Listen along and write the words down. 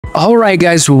Alright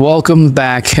guys, welcome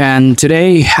back, and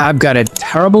today I've got a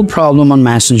terrible problem on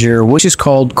Messenger which is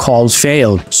called calls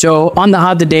failed. So on the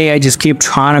other day I just keep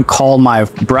trying to call my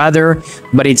brother,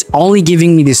 but it's only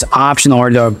giving me this option or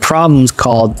the problems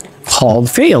called call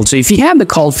failed. So if you have the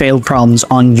call failed problems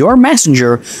on your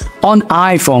Messenger on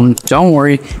iPhone, don't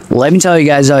worry, let me tell you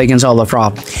guys how you can solve the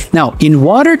problem. Now, in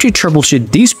order to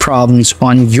troubleshoot these problems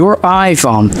on your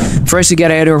iPhone, first you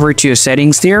gotta head over to your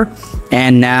settings there,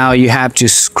 and now you have to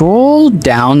scroll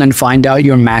down and find out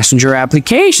your Messenger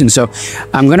application. So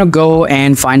I'm gonna go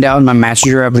and find out my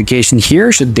Messenger application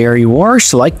here. So there you are,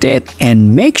 select it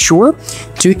and make sure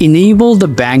to enable the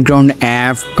background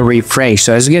app refresh.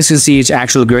 So as you guys can see, it's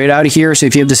actually great out here. So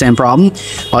if you have the same problem,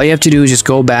 all you have to do is just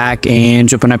go back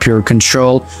and open up your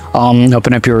control,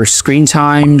 open up your screen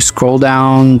time, scroll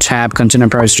down, tap content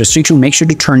and privacy restriction, make sure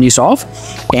to turn these off.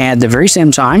 And at the very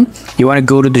same time, you want to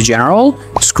go to the general,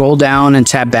 scroll down and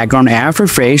tap background app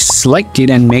refresh, select it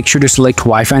and make sure to select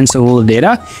Wi-Fi and cellular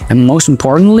data. And most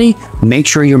importantly, make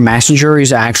sure your Messenger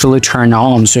is actually turned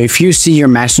on. So if you see your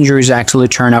Messenger is actually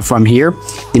turned off from here,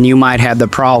 then you might have the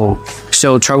problem.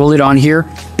 So toggle it on here,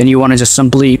 then you want to just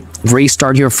simply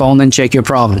restart your phone and check your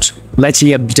problems. Let's say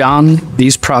you've done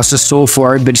this process so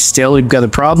far, but still you've got the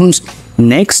problems.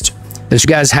 Next, what you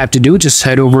guys have to do, just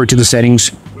head over to the settings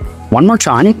one more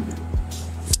time.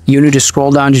 You need to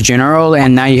scroll down to general,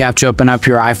 and now you have to open up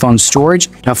your iPhone storage.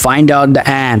 Now find out the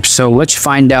apps. So let's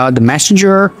find out the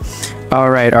Messenger. All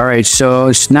right, so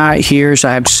it's not here, so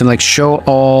I have to select show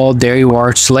all. There you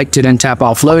are, select it and tap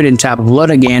offload and tap upload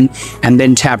again, and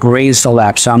then tap reinstall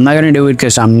app. So I'm not gonna do it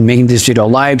because I'm making this video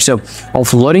live. So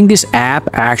offloading this app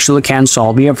actually can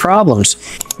solve your problems.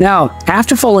 Now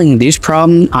after following this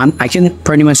problem, I can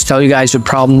pretty much tell you guys the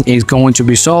problem is going to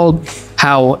be solved.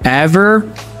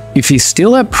 However, if you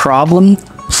still have a problem,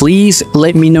 please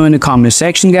let me know in the comment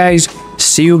section, guys.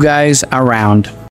 See you guys around.